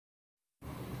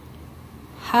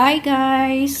Hi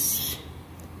guys!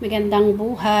 Magandang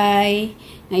buhay!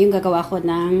 Ngayon gagawa ko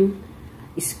ng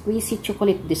squishy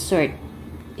chocolate dessert.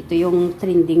 Ito yung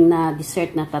trending na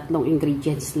dessert na 3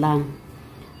 ingredients lang.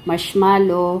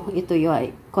 Marshmallow, ito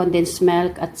yung condensed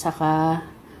milk at saka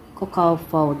cacao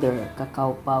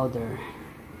powder.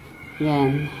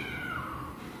 Yan.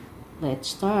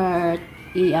 Let's start.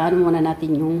 I-ano muna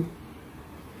natin yung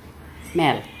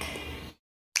milk.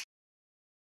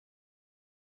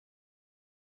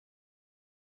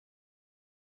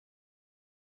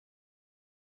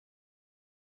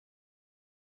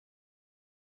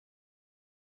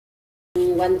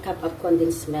 One cup of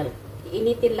condensed milk.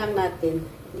 Iinitin lang natin.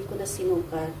 Hindi ko na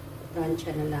sinukat. Plancha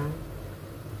na lang.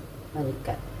 1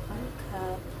 cup. 1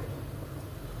 cup.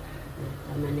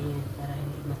 Tama na yan para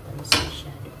hindi matamis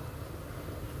masyado.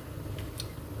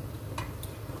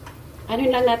 Ano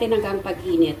lang natin hanggang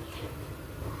pag-init.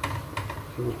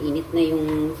 Mainit na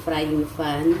yung frying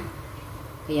pan.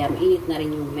 Kaya mainit na rin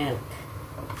yung milk.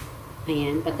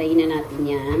 Ayan. Patayin na natin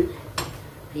yan.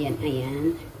 Ayan,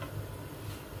 ayan.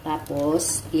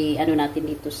 Tapos, i-ano natin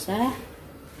dito sa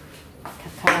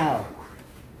cacao.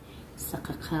 Sa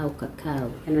cacao.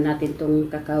 Ano natin tong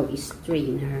cacao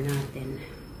strainer natin.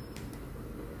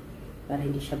 Para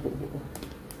hindi siya buo.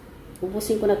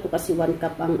 Ubusin ko na to kasi 1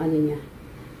 cup ang ano niya.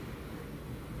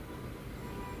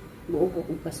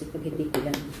 Buo-buo kasi pag hindi ko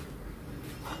lang.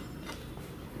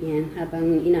 Yan,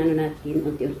 habang inaano natin,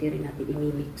 unti-unti rin natin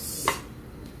i-mix.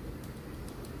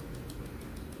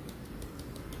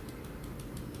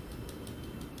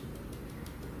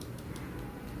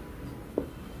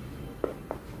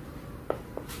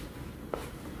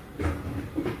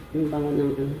 Yung bango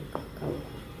ng cacao.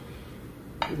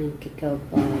 Ng cacao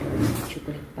powder.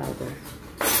 Chocolate powder.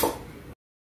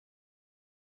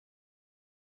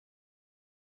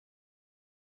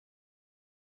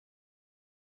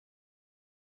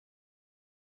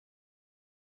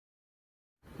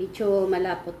 Medyo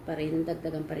malapot pa rin.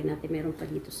 Dagdagan pa rin natin. Meron pa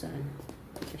dito sa ano.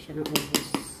 Ito siya ng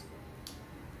ubos.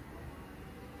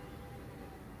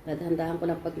 Dahan-dahan ko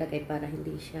lang paglagay para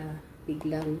hindi siya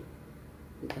biglang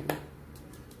ano.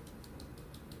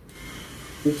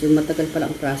 Medyo matagal pala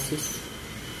ang process.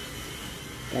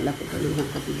 Kala ko pa naman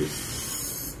kabilis.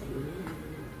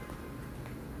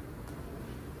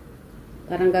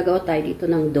 Parang gagawa tayo dito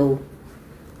ng dough.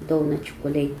 Dough na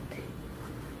chocolate.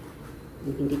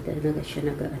 Hindi talaga siya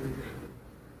nag-ano na.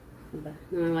 Diba?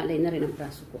 Nangangalay na rin ang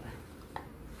braso ko.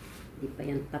 Hindi pa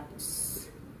yan tapos.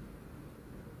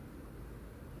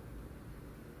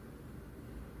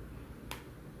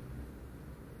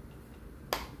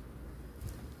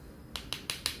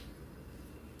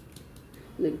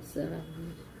 Nagsarap.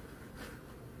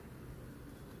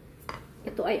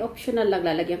 Ito ay optional lang.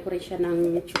 Lalagyan ko rin siya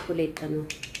ng chocolate,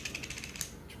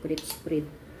 chocolate spread.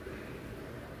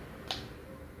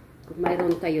 Kung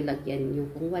mayroon kayo, lagyan nyo.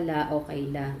 Kung wala,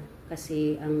 okay lang.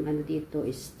 Kasi ang ano dito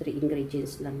is 3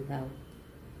 ingredients lang daw.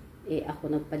 Eh, ako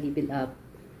nagpa-level up.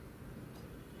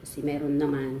 Kasi meron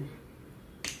naman.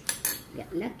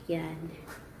 Lagyan.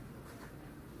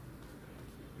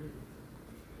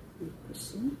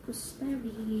 Nikos pa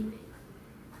rin.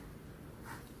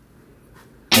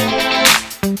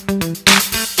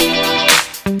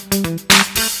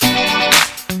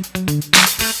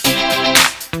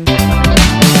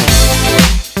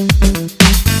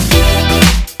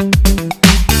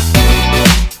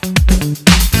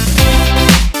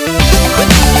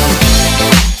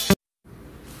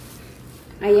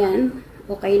 Ayan,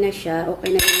 okay na siya.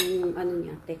 Okay na yung ano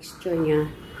niya, texture niya.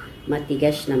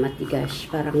 Matigas na matigas.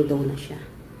 Parang dough na siya.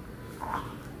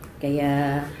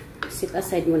 Kaya, set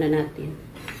aside muna natin.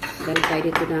 Galing tayo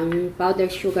dito ng powder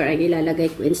sugar ay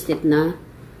nilalagay ko instead na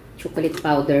chocolate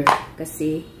powder.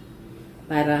 Kasi,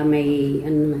 para may,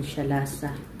 ano naman siya,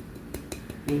 lasa.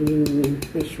 I mean,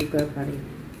 may sugar pa rin.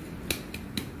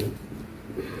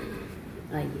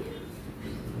 Ay.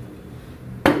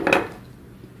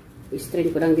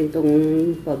 I-strain ko lang din tong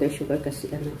powder sugar kasi,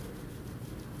 ano,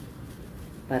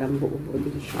 parang buo-buo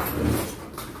din siya.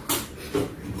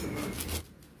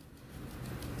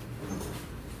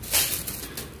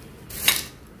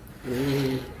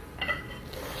 Ayan.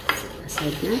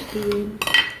 Aside natin.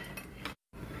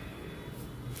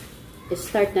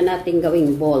 Start na natin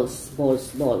gawing balls.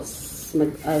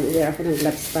 Mag-wear ako ng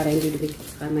gloves para hindi lumikot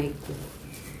sa kamay ko.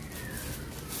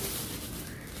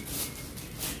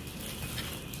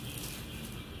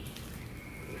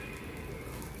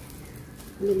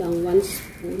 Ano lang, 1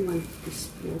 spoon, 1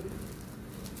 teaspoon.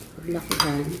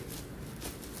 Paglakihan.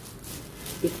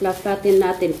 I-fluff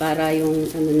natin para yung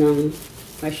ano ng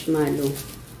marshmallow.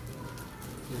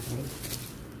 Okay.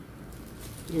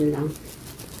 Yan lang.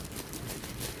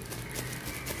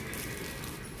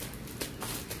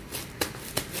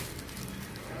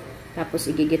 Tapos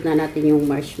igigit na natin yung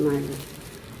marshmallow.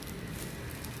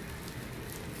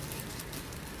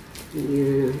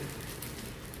 Yan.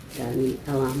 Daming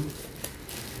alam.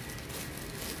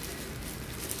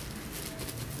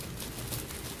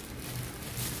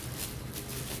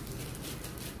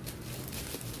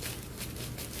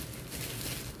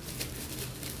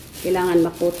 Kailangan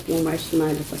makot yung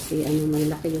marshmallow kasi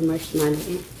malaki yung marshmallow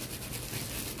eh.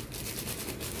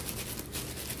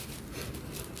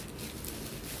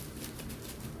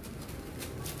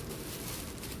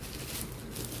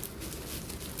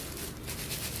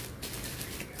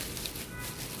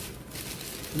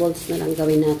 Balls na lang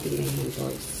gawin natin ngayon,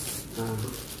 balls.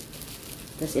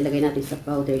 Tapos ilagay natin sa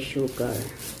powder sugar.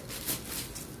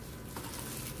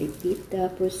 Repeat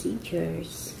the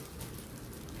procedures.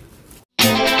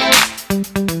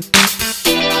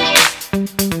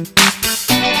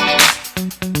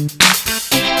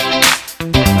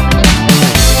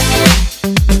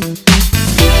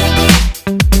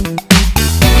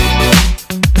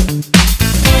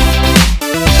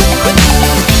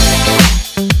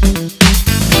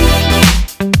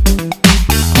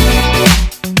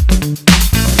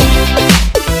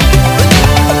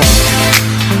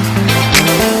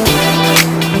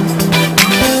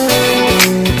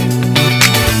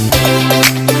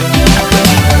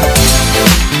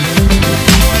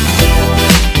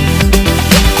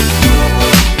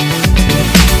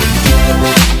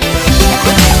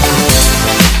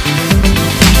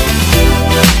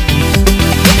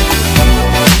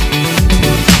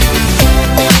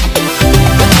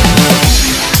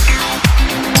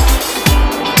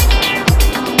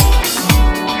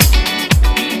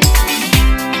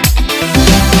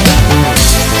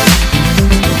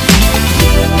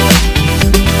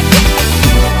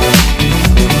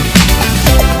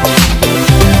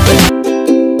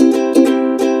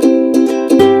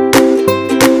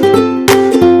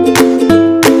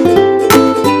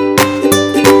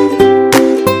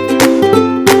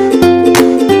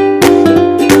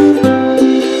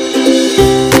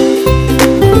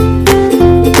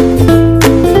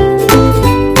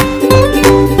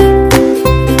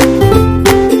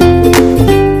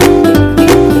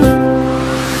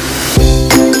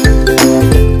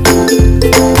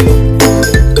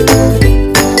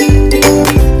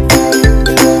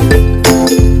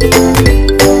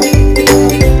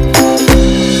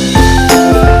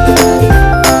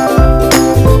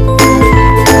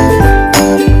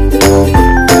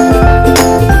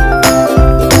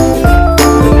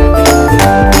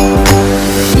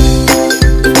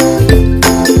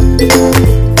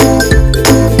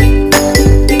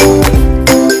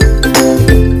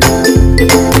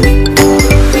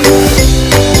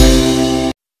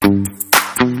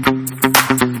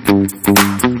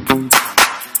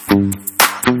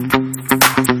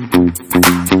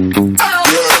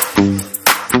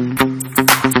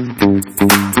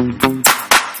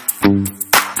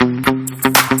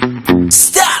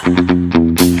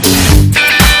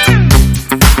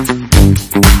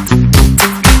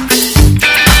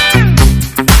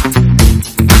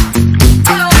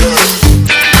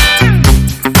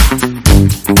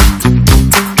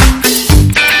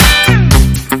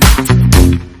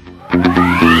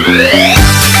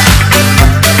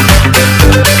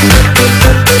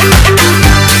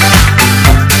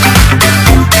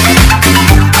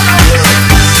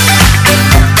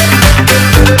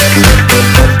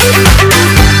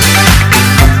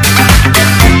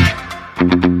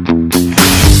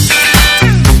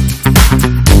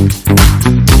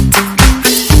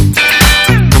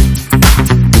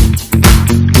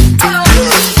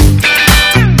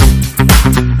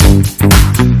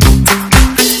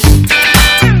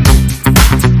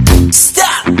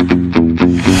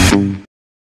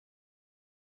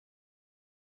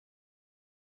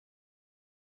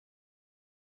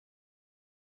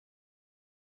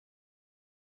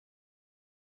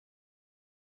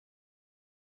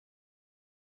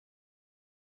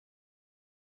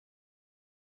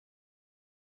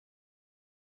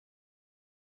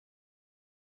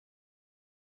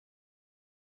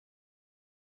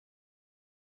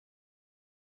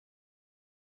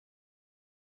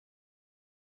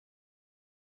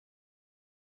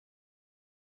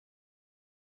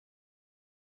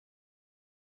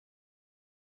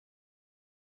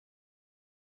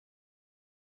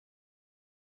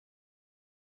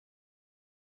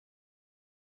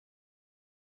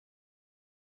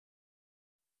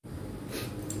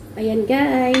 Ayan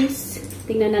guys,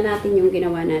 tingnan na natin yung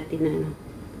ginawa natin na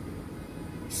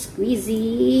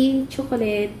squeezy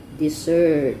chocolate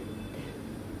dessert.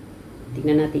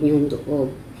 Tingnan natin yung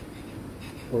loob.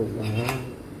 Oh wow.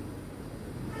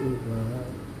 Oh wow.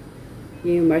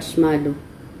 Yung marshmallow.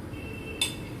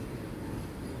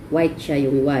 white siya,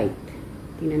 yung white.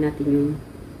 Tingnan natin yung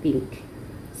pink.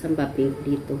 Saan ba pink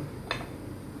dito?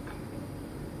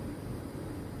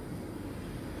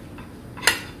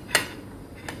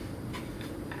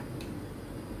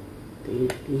 Ito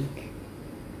yung pink.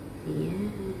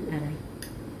 Ayan. Aray.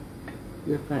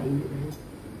 Nakain na.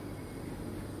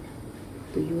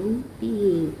 Ito yung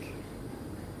pink.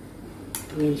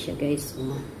 Ayan siya guys.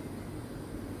 Oh.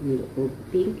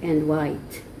 Pink and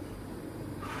white.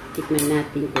 Tikman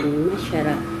natin kung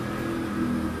masarap.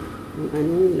 Kung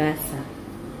anong lasa.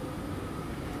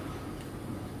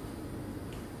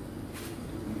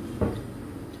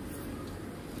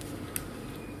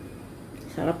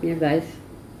 Sarap niya guys.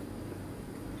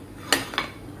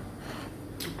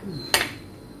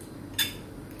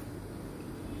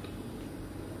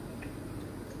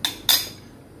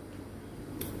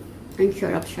 Ang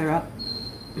sarap-sarap.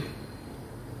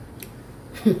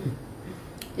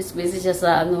 Squeeze siya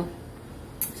sa ano,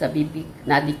 sa bibig,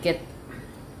 nadikit.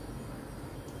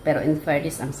 Pero in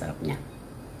fairness, ang sarap niya.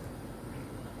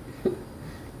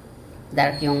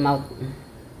 Dark yung mouth.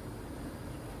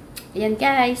 Ayan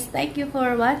guys, thank you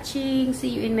for watching.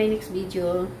 See you in my next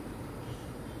video.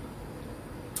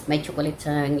 May chocolate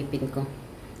sa ngipin ko.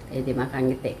 Kaya di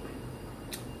makangiti.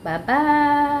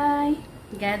 Bye-bye!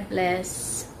 God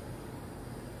bless!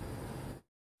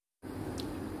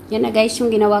 Yan na guys yung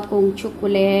ginawa kong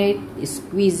chocolate,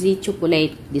 squeezy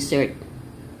chocolate dessert.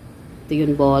 Ito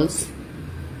yung balls.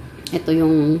 Ito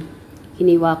yung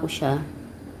hiniwa ko siya.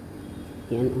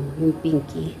 Yan, yung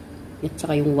pinky. At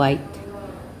saka yung white.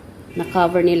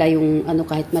 Na-cover nila yung ano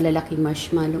kahit malalaking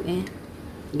marshmallow eh.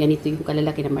 Ganito yung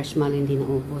kalalaki na marshmallow, hindi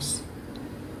naubos.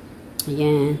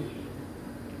 Ayan.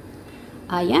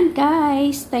 Ayan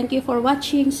guys. Thank you for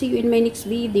watching. See you in my next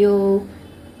video.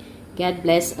 God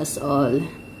bless us all.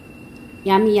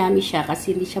 Yummy siya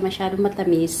kasi hindi siya masyadong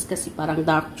matamis kasi parang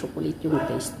dark chocolate yung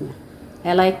taste niya.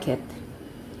 I like it.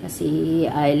 Kasi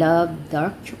I love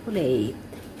dark chocolate.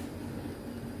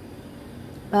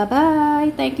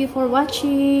 Bye-bye! Thank you for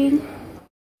watching!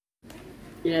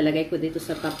 Ilalagay ko dito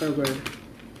sa Tupperware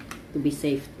to be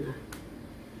safe na.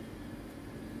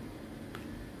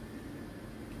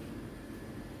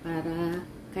 Para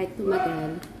kahit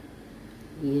tumagal,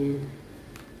 yan.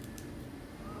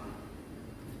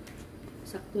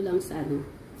 Sakto lang sa ano,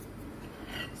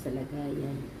 sa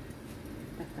lagayan.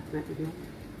 Taktak natin na.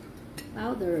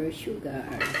 Powder,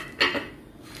 sugar.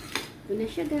 Ito na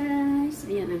siya guys.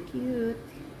 Ayan, ang cute.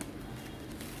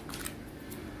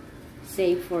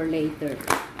 Save for later.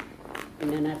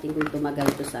 Tingnan natin kung tumagal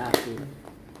to sa akin.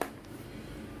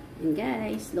 And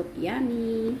guys, look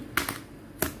yummy.